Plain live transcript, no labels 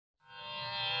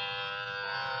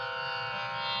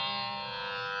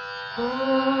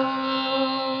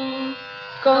ॐ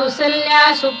कौसल्या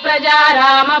सुप्रजा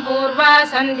रामपूर्वा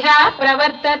सन्ध्या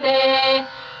प्रवर्तते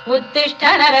उत्तिष्ठ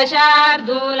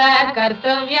नरशार्दूल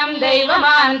कर्तव्यं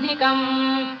दैवमान्धिकम्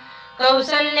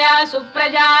कौसल्या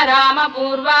सुप्रजा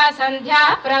रामपूर्वा सन्ध्या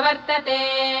प्रवर्तते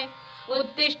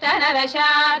उत्तिष्ठ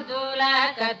नरशार्दूल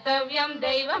कर्तव्यं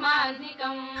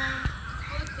दैवमान्धिकम्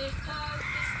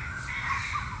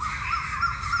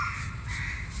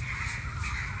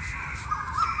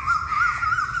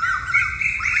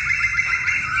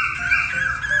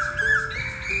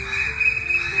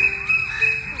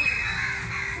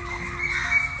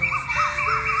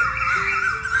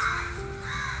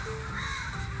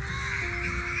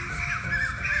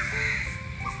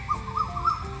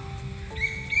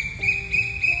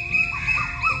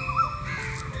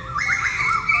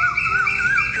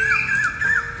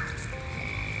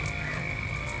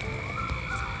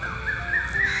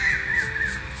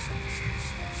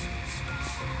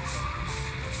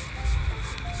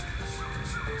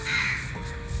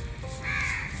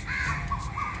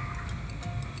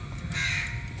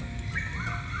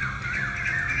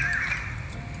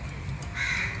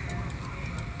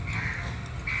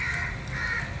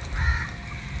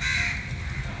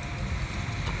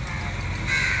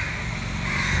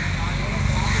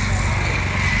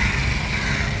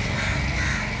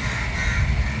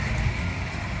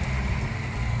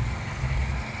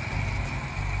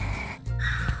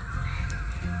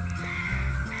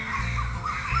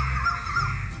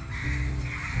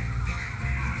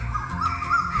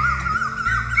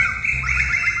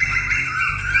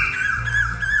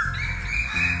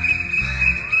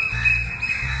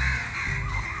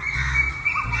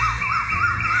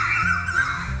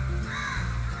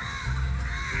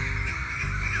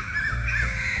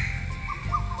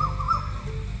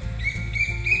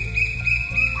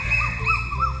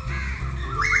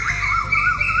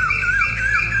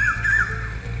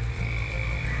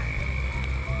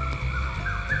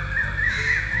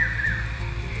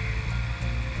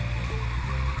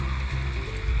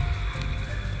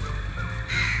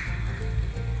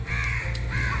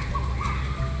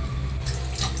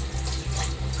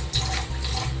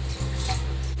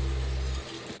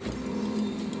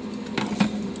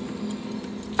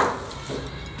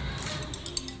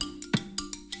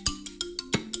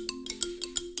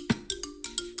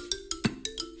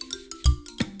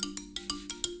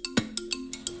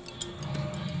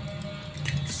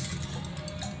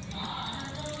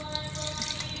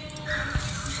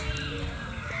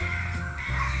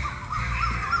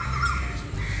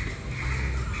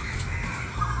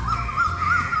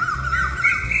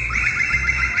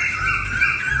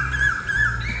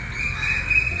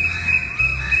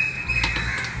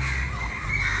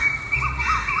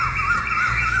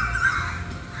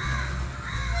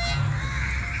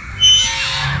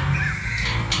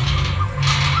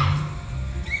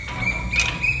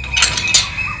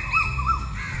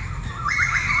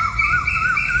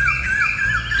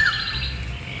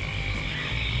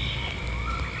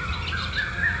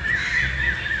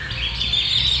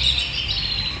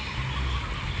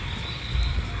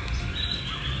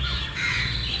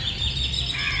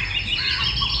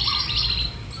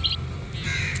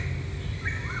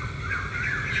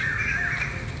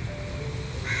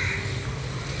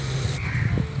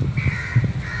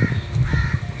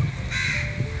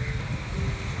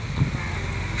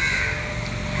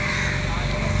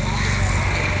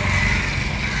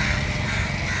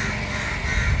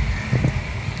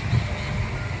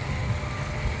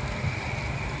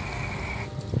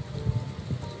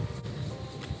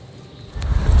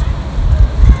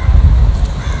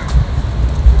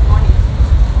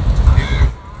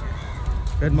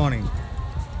Good morning.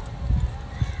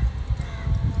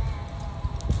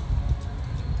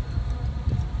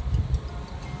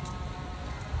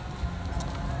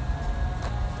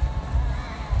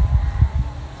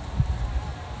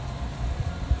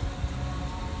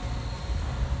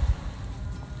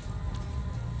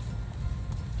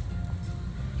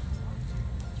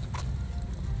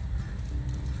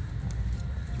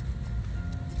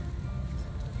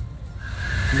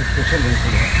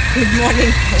 Good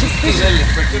morning.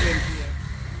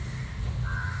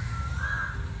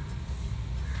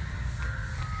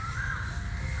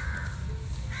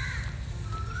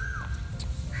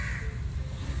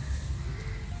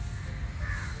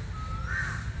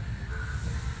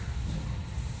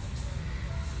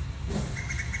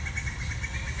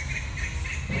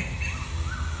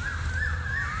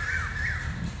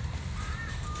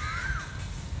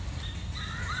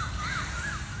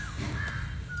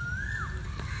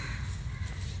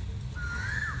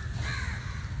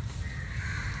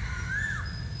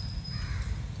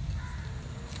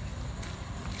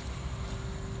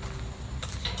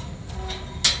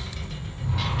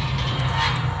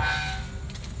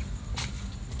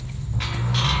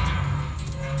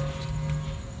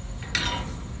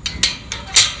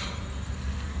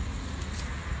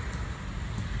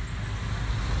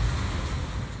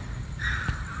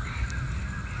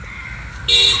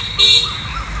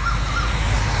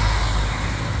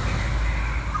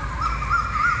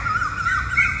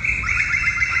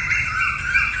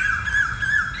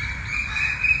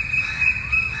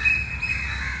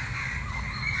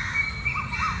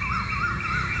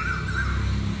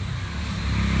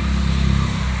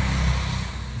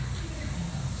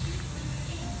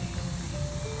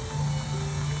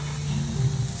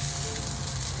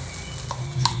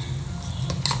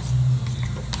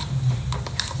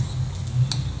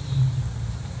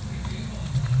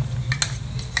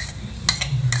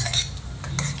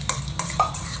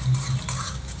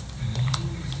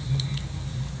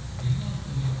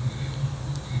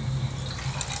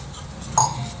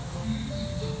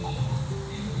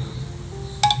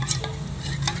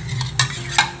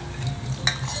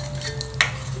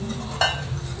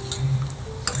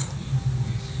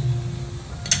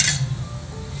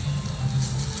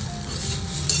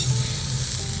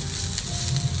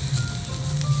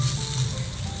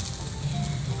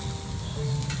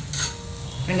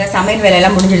 சமையல்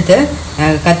வேலையெல்லாம் முடிஞ்சிடுது.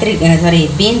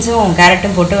 பீன்ஸும்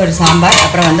கேரட்டும் போட்டு ஒரு சாம்பார்,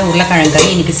 அப்புறம் வந்து உருளைக்கிழங்கு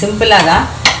கறி. இன்றைக்கி சிம்பிளாக தான்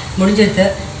முடிஞ்சிடுது.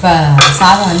 இப்போ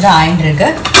சாதம் வந்து ஆயின்ட்டுருக்கு.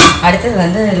 அடுத்தது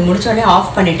வந்து இது முடிச்சோடனே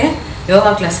ஆஃப் பண்ணிவிட்டு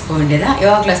யோகா கிளாஸ் போக வேண்டியதான்.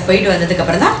 யோகா கிளாஸ் போயிட்டு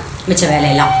வந்ததுக்கப்புறம் தான் மிச்ச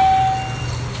வேலையெல்லாம்.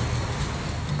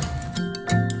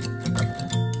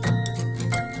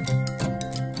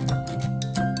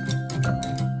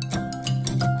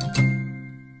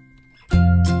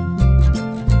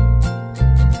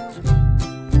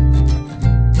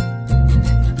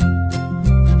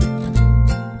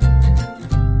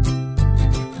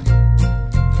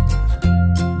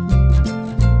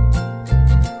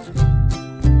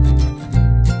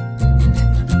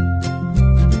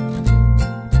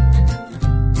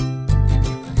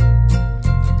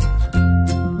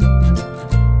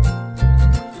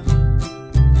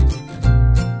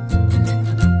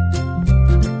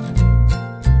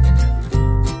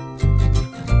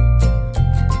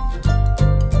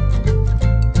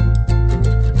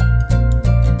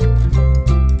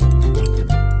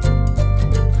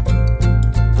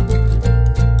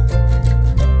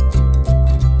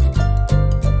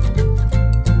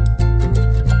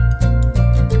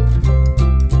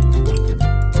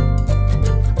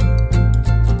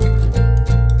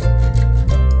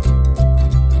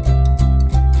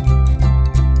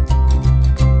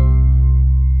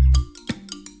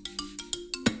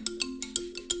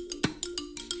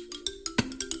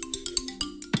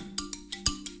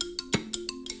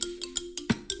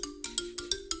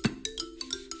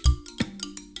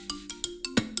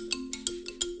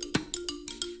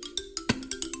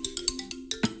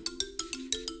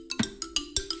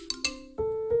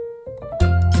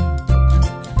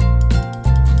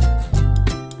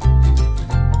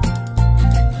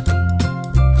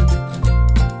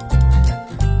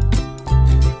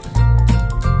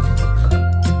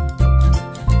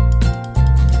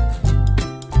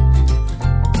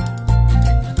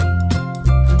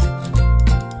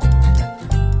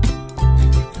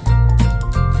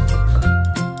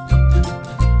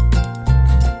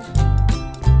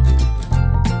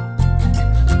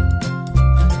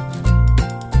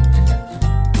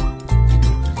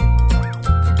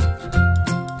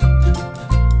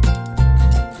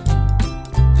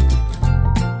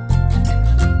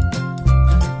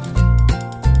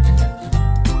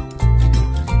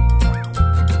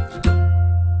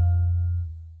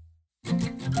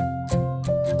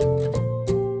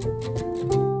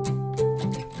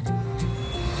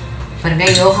 பாருங்க,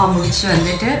 யோகா முடிச்சு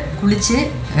வந்துட்டு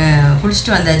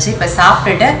குளிச்சுட்டு வந்தாச்சு. இப்போ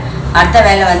சாப்பிட்டுட்டு அடுத்த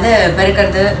வேலை வந்து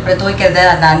பெருக்கிறது, அப்புறம் துவைக்கிறது,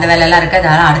 அந்த வேலையெல்லாம் இருக்குது.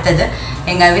 அதெல்லாம் அடுத்தது.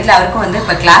 எங்கள் வீட்டில் அவருக்கும் வந்து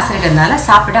இப்போ கிளாஸ் இருக்கிறதுனால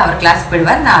சாப்பிட்டுட்டு அவர் கிளாஸ்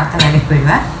போயிடுவார், நான் அடுத்த வேலைக்கு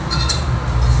போயிடுவேன்.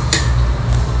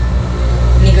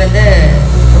 இன்றைக்கி வந்து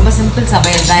ரொம்ப சிம்பிள்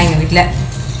சமையல் தான் எங்கள் வீட்டில்.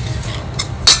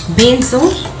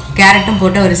 பீன்ஸும் கேரட்டும்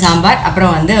போட்டு ஒரு சாம்பார்,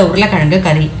 அப்புறம் வந்து உருளைக்கிழங்கு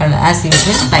கறி, ஆஸ்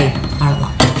யூஸ்வல் தயிர்,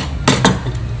 அவ்வளோதான்.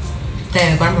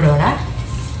 குழம்பு விட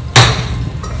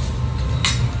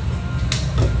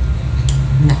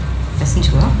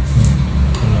செஞ்சுக்குவோம்.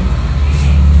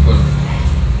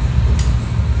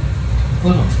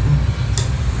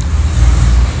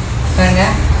 பாருங்க,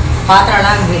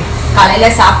 பாத்திரம்லாம்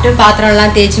காலையில் சாப்பிட்டு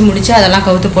பாத்திரம்லாம் தேய்ச்சி முடிச்சு அதெல்லாம்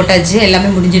கவுத்து போட்டாச்சு, எல்லாமே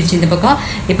முடிஞ்சிடுச்சு இந்த பக்கம்.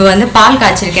 இப்போ வந்து பால்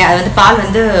காய்ச்சிருக்கேன். அது வந்து பால்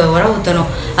வந்து உர ஊற்றணும்.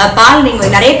 பால்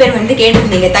நீங்கள் நிறைய பேர் வந்து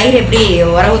கேட்டுருந்தீங்க, தயிர் எப்படி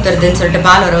உர ஊற்றுறதுன்னு சொல்லிட்டு.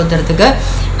 பால் உர ஊற்றுறதுக்கு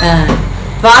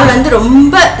பால் வந்து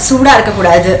ரொம்ப சூடாக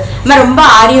இருக்கக்கூடாது, ரொம்ப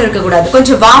ஆரியும் இருக்கக்கூடாது.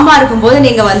 கொஞ்சம் வார்மாக இருக்கும்போது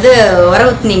நீங்கள் வந்து உர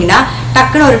ஊற்றுனீங்கன்னா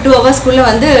டக்குன்னு ஒரு 2 ஹவர்ஸ்க்குள்ளே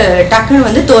வந்து டக்குன்னு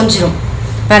வந்து தோஞ்சிரும்.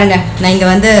 பாருங்க, நான் இங்கே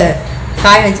வந்து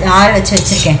ஆற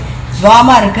வச்சுருக்கேன்.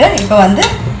 வார்மாக இருக்குது. இப்போ வந்து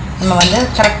நம்ம வந்து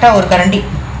கரெக்டாக ஒரு கரண்டி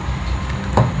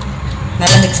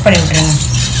நல்லா மிக்ஸ் பண்ணி விட்டுருங்க.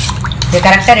 இது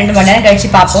கரெக்டாக 2 மணி நேரம் கழித்து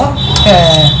பார்ப்போம்.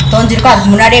 தோஞ்சிருக்கும்,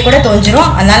 அதுக்கு முன்னாடியே கூட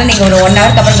தோஞ்சிரும். அதனால் நீங்கள் ஒரு 1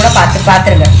 ஹவருக்கு அப்புறம் கூட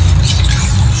பார்த்துருங்க,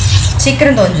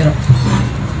 சீக்கிரம் தோஞ்சிரும்.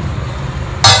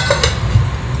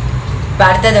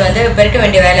 இப்போ அடுத்தது வந்து பெருக்க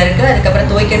வேண்டிய வேலை இருக்குது, அதுக்கப்புறம்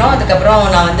துவைக்கணும், அதுக்கப்புறம்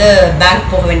நான் வந்து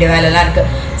பேங்க் போக வேண்டிய வேலைலாம் இருக்குது.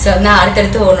 ஸோ நான்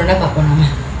அடுத்தடுத்து ஒன்று ஒன்றா பார்ப்போம்.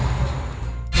 நம்ம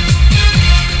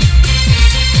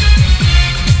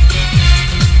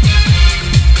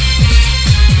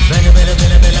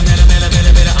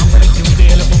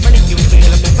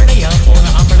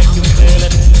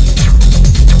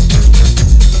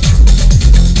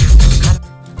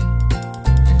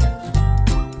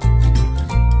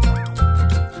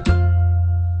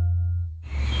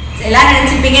எல்லாரும்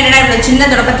நினைச்சிருப்பீங்க என்னன்னா இவ்வளவு சின்ன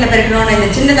தொடப்பத்துல பெருக்கணும்னு. இந்த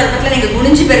சின்ன தொடப்பத்துல நீங்க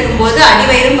குனிஞ்சு பெருக்கும் போது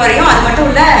அடிவயிறும் குறையும். அது மட்டும்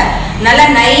இல்ல, நல்ல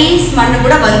நைஸ் மண்ணு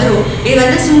கூட வந்துடும். இது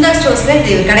வந்து சுந்தர் ஸ்டோர்ஸ்ல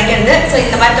இது கிடைக்கிறது. ஸோ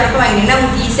இந்த மாதிரி தொடப்பம் வாங்கினீங்கன்னா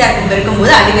உங்களுக்கு ஈஸியா இருக்கும் பெருக்கும்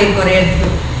போது அடிவயிறு குறையிறதுக்கு.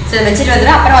 ஸோ வச்சுட்டு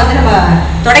வந்துடும். அப்புறம் வந்து நம்ம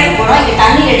துடைக்க போறோம். இங்க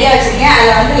தண்ணி ரெடியா வச்சிருக்கேன்.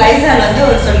 அதில் வந்து லைசால் வந்து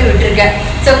ஒரு சொல்லி விட்டுருக்கேன்.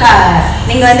 ஸோ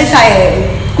நீங்க வந்து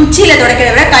குச்சியில்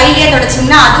துடைக்கிறத விட கையிலேயே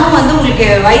துடைச்சிங்கன்னா அதுவும் வந்து உங்களுக்கு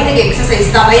வயிற்றுக்கு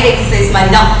எக்ஸசைஸ் தான், வயிறு எக்ஸசைஸ்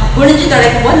மாதிரி தான். குனிஞ்சு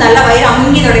துடைக்கும் போது நல்லா வயிறு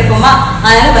அமுங்கி துடைப்போமா,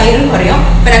 அதனால வயிறும் குறையும்.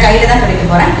 இப்போ நான் கையில் தான் துடைக்க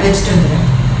போகிறேன், வச்சுட்டு வந்துடுறேன்.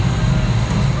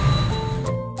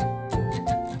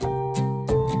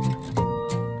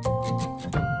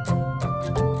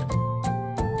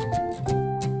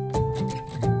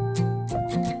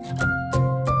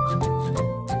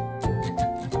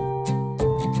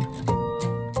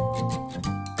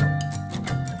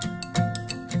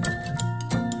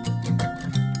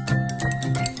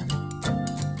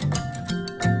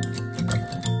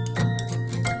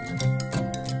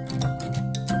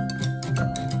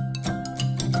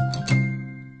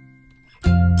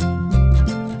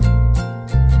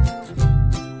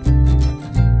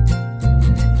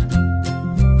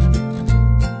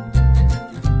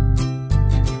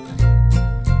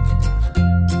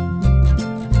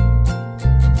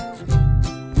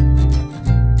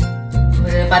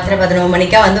 பத்தரை 11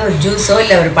 மணிக்கா வந்து ஒரு ஜூஸோ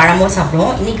இல்லை ஒரு பழமோ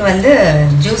சாப்பிடுவோம். இன்றைக்கி வந்து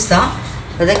ஜூஸ் தான்.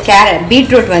 அதாவது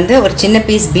பீட்ரூட் வந்து ஒரு சின்ன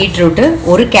பீஸ் பீட்ரூட்டு,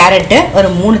 ஒரு கேரட்டு, ஒரு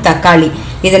 3 தக்காளி,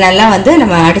 இதனெல்லாம் வந்து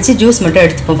நம்ம அடித்து ஜூஸ் மட்டும்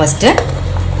எடுத்துப்போம். ஃபஸ்ட்டு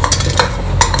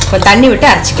கொஞ்சம் தண்ணி விட்டு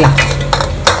அரைச்சிக்கலாம்.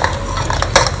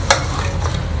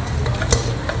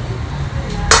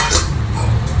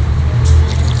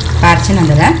 அரைச்சின்னு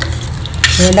வந்துடுறேன்.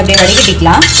 இது வந்து அப்படியே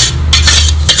வடிகட்டிக்கலாம்.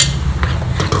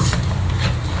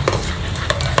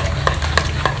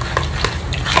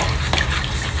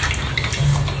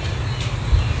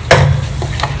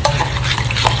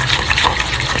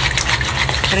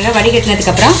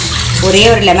 வடிகட்டினதுக்கப்புறம் ஒரே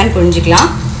ஒரு லெமன் புழிஞ்சிக்கலாம்.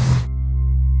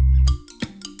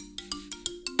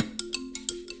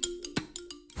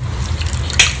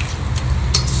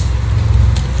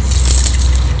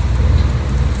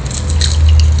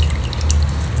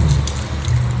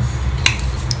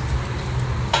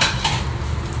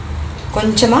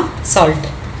 கொஞ்சமாக சால்ட்,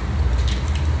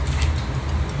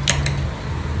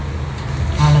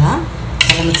 அவ்வளோதான்.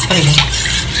 நல்லா மிக்ஸ் பண்ணிடுவோம்.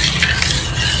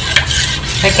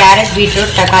 இப்போ கேரட்,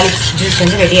 பீட்ரூட், தக்காளி ஜூஸ்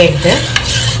வந்து ரெடி ஆகிடுது.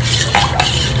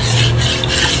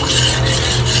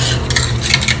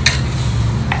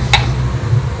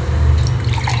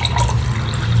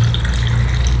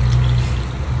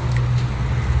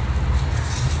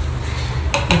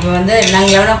 இப்போ வந்து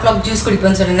நாங்கள் 11 o'clock ஜூஸ்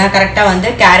குடிப்போம்னு சொன்னோன்னா கரெக்டாக வந்து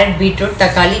கேரட், பீட்ரூட்,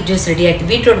 தக்காளி ஜூஸ் ரெடி ஆகிடுது.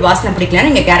 பீட்ரூட் வாசனை பிடிக்கலாம்,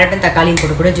 நீங்கள் கேரட்டும் தக்காளியும்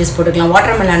போட்டு கூட ஜூஸ் போட்டுக்கலாம்.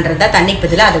 வாட்டர் மெலன்றதா தண்ணிக்கு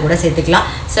பதிலாக அதை கூட சேர்த்துக்கலாம்.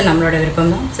 ஸோ நம்மளோட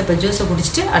விருப்பம் தான். ஸோ இப்போ ஜூஸை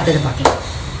குடிச்சிட்டு அடுத்தது பார்க்கலாம்.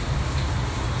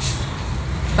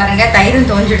 பாருங்கள், தயிரும்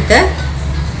தோஞ்செடுத்து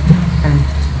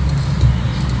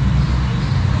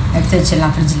எடுத்து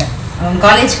வச்சிடலாம் ஃப்ரிட்ஜில்.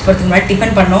 காலேஜுக்கு போகிறதுக்கு முன்னாடி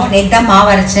டிஃபன் பண்ணோம். நேற்று தான்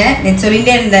மாவு அரைச்சேன். நேற்று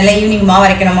சொல்லிகிட்டே இருந்தால ஈவினிங் மாவு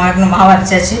அரைக்கணும் மாவு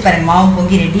அரைச்சாச்சு. பாருங்கள், மாவு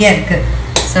பொங்கி ரெடியாக இருக்குது.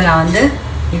 ஸோ நான் வந்து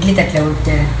இட்லி தட்டில்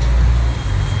விட்டு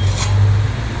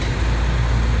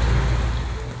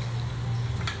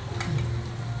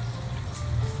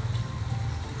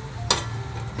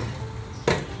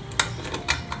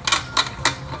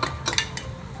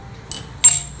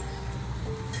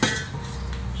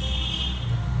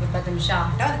ஒரு 10 நிமிஷம்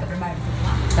ஆகட்டும். அதுக்கப்புறமா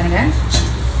எடுத்துக்கலாம். பாருங்கள்,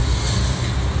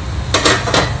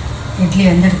 இட்லி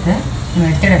வெந்தெடுத்து நம்ம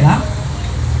எடுத்துடலாம்.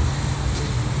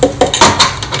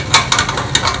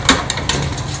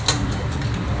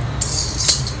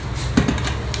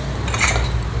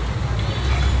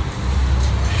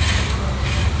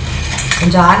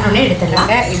 கொஞ்சம் ஆறினோடனே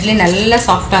எடுத்துடலாங்க. இட்லி நல்லா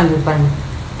சாஃப்டாக இருந்திருக்கு பாருங்கள்,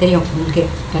 தெரியும் உங்களுக்கே.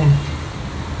 பாருங்கள்,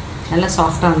 நல்லா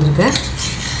சாஃப்டாக வந்திருக்கு.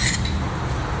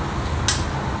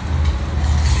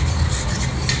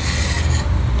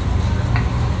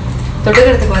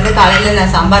 தொட்டுக்கிறதுக்கு வந்து காலையில்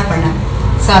நான் சாம்பார் பண்ணேன்.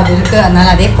 ஸோ அது இருக்குது,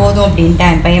 அதனால் அதே போதும்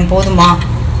அப்படின்ட்டேன். என் பையன் போதுமா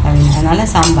அப்படின்னு,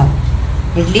 அதனால் சாம்பார்,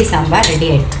 இட்லி சாம்பார் ரெடி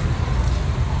ஆகிடுச்சு.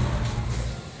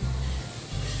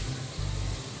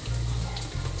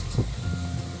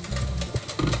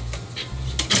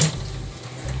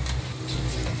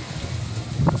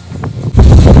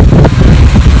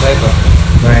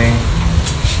 Bye.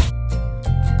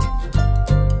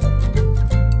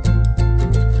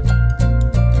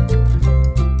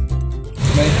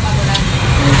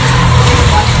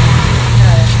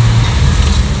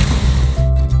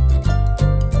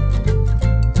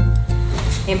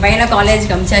 என் பையனை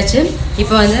காலேஜுக்கு அமிச்சாச்சு.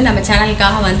 இப்போ வந்து நம்ம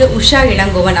சேனலுக்காக வந்து உஷா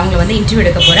இளங்கோவன் அவங்கள வந்து இன்டர்வியூ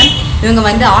எடுக்க போகிறேன். இவங்க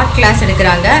வந்து ஆர்ட் கிளாஸ்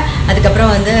எடுக்கிறாங்க,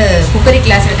 அதுக்கப்புறம் வந்து குக்கரி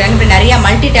கிளாஸ் எடுக்கிறாங்க. இப்போ நிறையா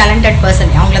மல்டி டேலண்டட்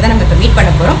பர்சன், அவங்கள தான் நம்ம இப்போ மீட்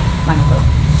பண்ண போகிறோம். வாங்க போகிறோம்.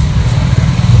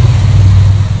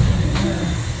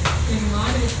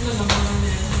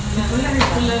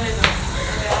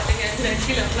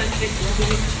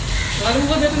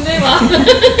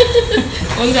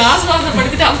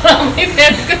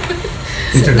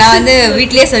 நான் வந்து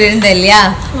வீட்லயே சொல்லியிருந்தேன் இல்லையா,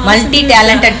 மல்டி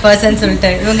டேலண்டட் பர்சன் சொல்லிட்டு.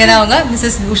 இவங்க தான் அவங்க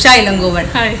மிஸ்ஸஸ் உஷா இளங்கோவன்.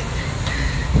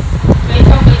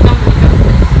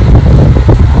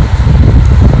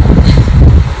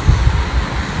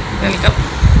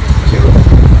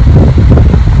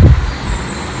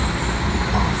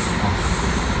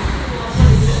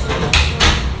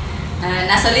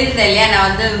 இல்லையா, நான்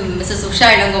வந்து மிஸ்ஸஸ் உஷா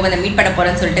இளங்கோ வந்து மீட் பண்ண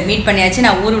போகிறேன்னு சொல்லிட்டு மீட் பண்ணியாச்சு.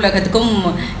 நான் ஊர் உலகத்துக்கும்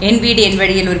என் வீடு என்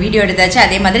வழியில் ஒரு வீடியோ எடுத்தாச்சு.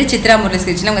 அதே மாதிரி சித்ரா முரளிஸ்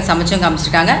கிச்சனில் அவங்க சமைச்சும்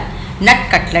காமிச்சிருக்காங்க நட்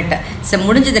கட்லெட். ஸோ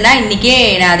முடிஞ்சதுன்னா இன்றைக்கே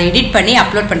நான் அதை எடிட் பண்ணி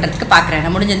அப்லோட் பண்ணுறதுக்கு பார்க்குறேன்.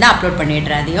 நான் முடிஞ்சதுன்னா அப்லோட்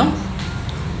பண்ணிடுறேன் அதையும்.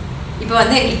 இப்போ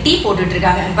வந்து டீ போட்டுட்டு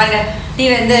இருக்காங்க பாருங்க. டீ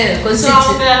வந்து கொஞ்சம்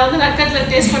அவங்க வந்து நட்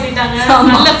கட்லெட் டேஸ்ட் பண்ணிட்டாங்க,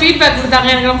 நல்ல ஃபீட்பேக் கொடுத்தாங்க,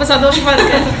 எனக்கு ரொம்ப சந்தோஷமா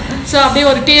இருக்கு. ஸோ அப்படியே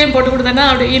ஒரு டீயும் போட்டு கொடுத்தேன்னா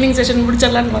அப்படியே ஈவினிங் செஷன்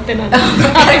முடிச்சிடலான்னு பார்த்தேன் நான்.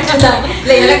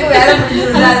 இல்லை எனக்கு வேலை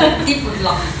முடிஞ்சு டீ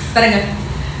போடலாம் பாருங்க.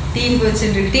 டீ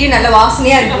வச்சுட்டு டீ நல்ல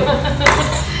வாசனையாக இருக்கும்.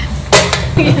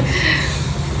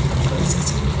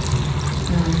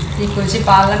 டீ குடிச்சு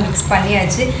பாலெல்லாம் மிக்ஸ்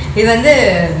பண்ணியாச்சு. இது வந்து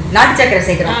நாட்டு சக்கரை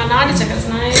சேர்க்குறோம். நாட்டு சக்கரை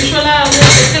நான் யூஸ்வலாக வந்து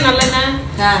செக்கு நல்லெண்ணெய்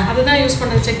அதுதான் யூஸ்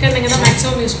பண்ணுறேன். செக்கு எண்ணெய் தான்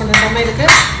மேக்ஸிமம் யூஸ் பண்ணுறேன் சமையலுக்கு.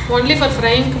 ஒன்லி ஃபார்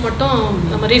ஃப்ரைங்க்கு மட்டும்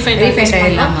நம்ம ரீஃபைண்ட்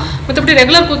பண்ணலாம். மற்றபடி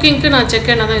ரெகுலர் குக்கிங்க்கு நான்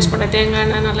செக்கு எண்ணெய் தான் யூஸ் பண்ணுறேன். தேங்காய்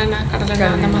எண்ணெய், நல்லெண்ணெய், கடலை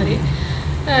எண்ணெய் அந்த மாதிரி.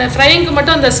 ஃப்ரைங்க்கு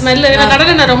மட்டும் அந்த ஸ்மெல்லு,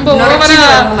 கடலெண்ணெய் ரொம்ப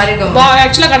ஓவராக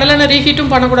ஆக்சுவலாக கடலெண்ணெய்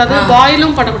ரீஹீட்டும் பண்ணக்கூடாது,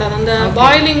 பாயிலும் பண்ணக்கூடாது. அந்த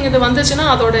பாயிலிங் இது வந்துச்சுன்னா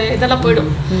அதோட இதெல்லாம்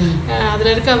போயிடும்,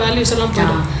 அதில் இருக்க வேல்யூஸ் எல்லாம்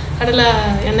போயிடும் கடலை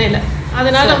எண்ணெயில்.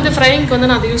 அதனால வந்து ஃப்ரைங்க்கு வந்து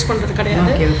நான் அதை யூஸ் பண்ணுறது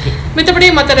கிடையாது. மித்தபடி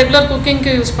மற்ற ரெகுலர்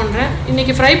குக்கிங்க்கு யூஸ் பண்ணுறேன்.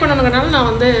 இன்றைக்கி ஃப்ரை பண்ணணுங்கிறனால நான்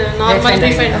வந்து நார்மல்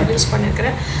ரீஃபைண்ட் ஆயில் யூஸ்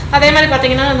பண்ணியிருக்கிறேன். அதே மாதிரி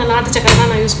பார்த்தீங்கன்னா இந்த நாட்டு சக்கரை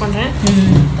தான் நான் யூஸ் பண்ணுறேன்.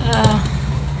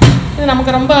 இது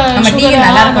நமக்கு ரொம்ப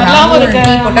நல்லாவும் இருக்கு.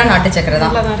 நாட்டு சக்கரை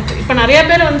தான் நல்லா தான் இருக்குது. இப்போ நிறைய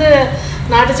பேர் வந்து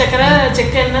நாட்டு சக்கரை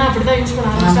செக்கு எண்ணெய் அப்படி தான் யூஸ்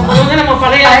பண்ண ஆரம்பிச்சிட்டாங்க. நம்ம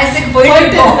பழைய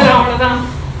போயிட்டு அவ்வளோதான்.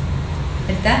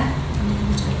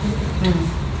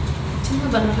 சின்ன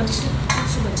பண்ண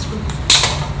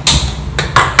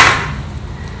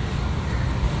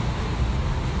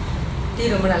டீ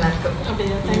ரொம்ப நல்லா இருக்கும்.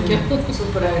 அப்படியா? தேங்க்யூ.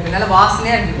 சூப்பராக இருக்கு, நல்ல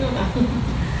வாசனையாக இருக்கு.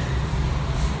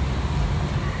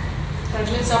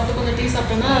 கட்லெட் சாப்பிட்டு கொஞ்சம் டீ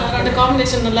சாப்பிட்டோன்னா ரெண்டு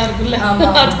காம்பினேஷன் நல்லா இருக்குல்ல,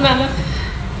 அதனால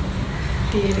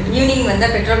ஈவினிங்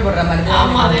வந்தால் பெட்ரோல் போடுற மாதிரி தான்.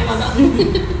 ஆமாம், அதே மாதிரி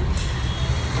தான்.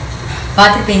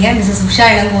 பார்த்துருப்பீங்க, மிஸ்ஸஸ் உஷா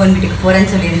இளங்கோவன் வீட்டுக்கு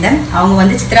போகிறேன்னு சொல்லியிருந்தேன். அவங்க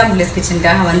வந்து சித்ரா முரளிஸ்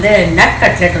கிச்சனுக்காக வந்து நட்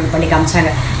கட்லெட் ஒன்று பண்ணி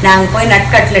காமிச்சாங்க. நாங்கள் போய் நட்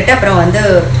கட்லெட்டு அப்புறம் வந்து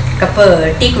கப்பு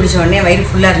டீ குடித்த உடனே வயிறு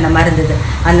ஃபுல்லாக இருந்த மாதிரி இருந்தது.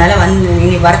 அதனால் வந்து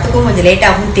எங்களுக்கு வரத்துக்கும் கொஞ்சம்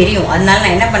லேட்டாகவும் தெரியும். அதனால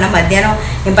நான் என்ன பண்ணேன், மத்தியானம்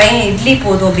என் பையன் இட்லி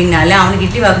போதும் அப்படின்னாலே அவனுக்கு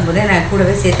இட்லி வாங்கும்போதே நான்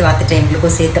கூடவே சேர்த்து வாத்துட்டேன்,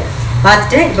 எங்களுக்கும் சேர்த்து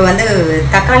பார்த்துட்டு. இப்போ வந்து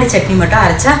தக்காளி சட்னி மட்டும்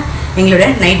அரைச்சா எங்களோட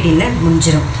நைட் டின்னர்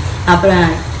முடிஞ்சிடும். அப்புறம்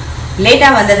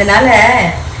லேட்டாக வந்ததுனால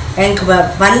எனக்கு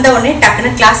வந்த உடனே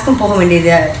டக்குன்னு கிளாஸ்க்கும் போக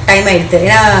வேண்டியது டைம் ஆகிடுது.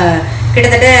 ஏன்னா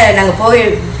கிட்டத்தட்ட நாங்கள்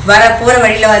போகிற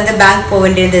வழியில் வந்து பேங்க் போக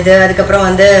வேண்டியிருந்தது, அதுக்கப்புறம்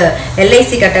வந்து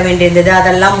எல்ஐசி கட்ட வேண்டியிருந்தது,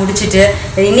 அதெல்லாம் முடிச்சுட்டு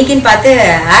இன்றைக்கின்னு பார்த்து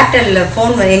ஏர்டெல்லில்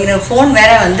எங்கள் ஃபோன்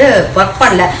வேறு வந்து ஒர்க்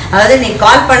பண்ணல. அதாவது நீங்கள்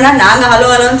கால் பண்ணால் நாங்கள் ஹலோ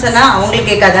ஹலோன்னு சொன்னால்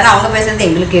அவங்களுக்கு கேட்காது, ஆனால் அவங்க பேசுகிறது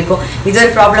எங்களுக்கு கேட்கும். இது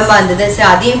ஒரு ப்ராப்ளமாக இருந்தது. ஸோ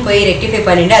அதையும் போய் ரெக்டிஃபை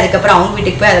பண்ணிவிட்டு அதுக்கப்புறம் அவங்க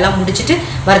வீட்டுக்கு போய் அதெல்லாம் முடிச்சுட்டு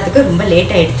வரத்துக்கு ரொம்ப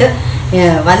லேட் ஆகிடுது.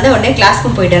 வந்த உடனே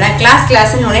கிளாஸ்க்கும் போயிட்டேன். நான்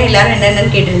கிளாஸ்ன்னு உடனே எல்லோரும்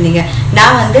என்னென்னு கேட்டிருந்தீங்க.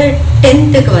 நான் வந்து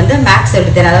 10th வந்து மேக்ஸ்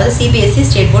சொல்லித்தரேன், அதாவது சிபிஎஸ்சி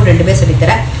ஸ்டேட் போர்டு 2 பேர்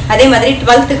சொல்லித்தரேன். அதே மாதிரி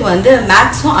 12th வந்து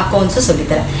மேக்ஸும் அக்கௌண்ட்ஸும்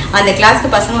சொல்லித்தரேன். அந்த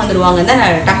கிளாஸ்க்கு பசங்க வந்துடுவாங்க தான்,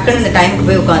 நான் டக்குன்னு இந்த டைமுக்கு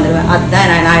போய் உட்காந்துருவேன்.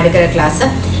 அதுதான் நான் எடுக்கிற கிளாஸு.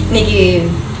 இன்றைக்கி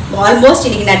ஆல்மோஸ்ட்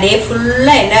இன்றைக்கி நான் டே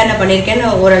ஃபுல்லாக என்னென்ன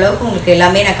பண்ணியிருக்கேன்னு ஓரளவுக்கு உங்களுக்கு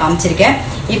எல்லாமே நான் காமிச்சிருக்கேன்.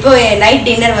 இப்போ நைட்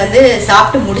டின்னர் வந்து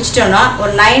சாப்பிட்டு முடிச்சிட்டோன்னா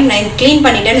ஒரு 9 க்ளீன்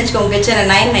பண்ணிட்டேன்னு வச்சுக்கோங்க, கிச்சனை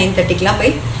 9:30க்கெலாம்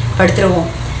போய் படுத்துருவோம்.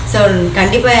 ஸோ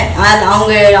கண்டிப்பாக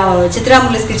அவங்க சித்ரா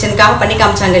முரளிஸ் கிச்சனுக்காக பண்ணி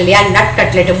காமிச்சாங்க இல்லையா நட்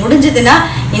கட்லெட்டு, முடிஞ்சதுன்னா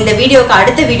இந்த வீடியோவுக்கு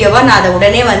அடுத்த வீடியோவாக நான் அதை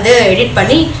உடனே வந்து எடிட்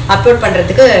பண்ணி அப்லோட்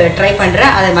பண்ணுறதுக்கு ட்ரை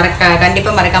பண்ணுறேன். அதை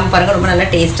கண்டிப்பாக மறக்காமல் பாருங்கள், ரொம்ப நல்லா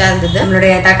டேஸ்ட்டாக இருந்தது.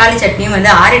 நம்மளுடைய தக்காளி சட்னியும்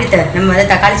வந்து நம்ம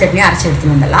வந்து தக்காளி சட்னியும் அரைச்சி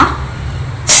எடுத்துன்னு வந்துடலாம்.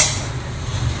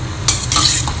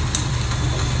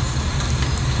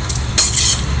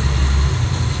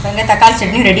 தக்காளி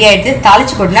சட்னி ரெடி ஆகிடுது.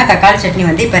 தாளிச்சு கொட்டினா தக்காளி சட்னி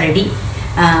வந்து இப்போ ரெடி.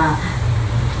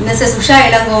 மிஸ்ஸஸ் உஷா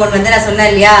இளங்கோவன் வந்து நான் சொன்னேன்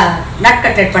இல்லையா நட்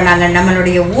கட்லெட் பண்ணாங்க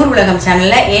நம்மளுடைய ஊர் உலகம்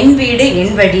சேனலில். என் வீடு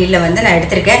என் வழியில் வந்து நான்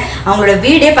எடுத்திருக்கேன். அவங்களோட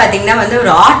வீடே பார்த்தீங்கன்னா வந்து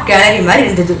ஒரு ஆர்ட் கேலரி மாதிரி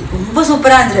இருந்தது, ரொம்ப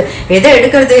சூப்பராக இருந்தது. எதை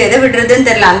எடுக்கிறது எதை விடுறதுன்னு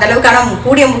தெரியல, அந்தளவுக்கான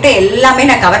கூடிய முட்டை எல்லாமே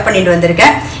நான் கவர் பண்ணிட்டு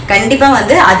வந்திருக்கேன். கண்டிப்பாக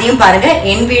வந்து அதையும் பாருங்கள்.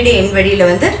 என் வீடு என் வழியில்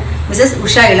வந்து மிஸ்ஸஸ்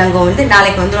உஷா இளங்கோ வந்து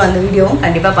நாளைக்கு வந்துடும். அந்த வீடியோவும்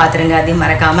கண்டிப்பாக பார்த்துருங்க, அதையும்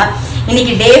மறக்காமல்.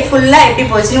 இன்றைக்கி டே ஃபுல்லாக எப்படி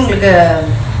போச்சுன்னு உங்களுக்கு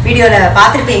வீடியோவில்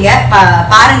பார்த்துருப்பீங்க.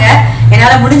 பாருங்கள்,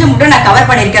 என்னால் முடிஞ்ச மட்டும் நான் கவர்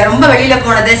பண்ணியிருக்கேன். ரொம்ப வெளியில்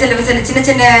போனது சின்ன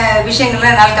சின்ன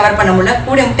விஷயங்கள்லாம் என்னால் கவர் பண்ண முடியல,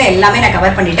 கூடிய மட்டும் எல்லாமே நான்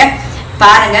கவர் பண்ணிட்டேன்.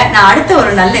 பாருங்கள், நான் அடுத்த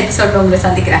ஒரு நல்ல எபிசோடில் உங்களை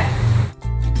சந்திக்கிறேன்.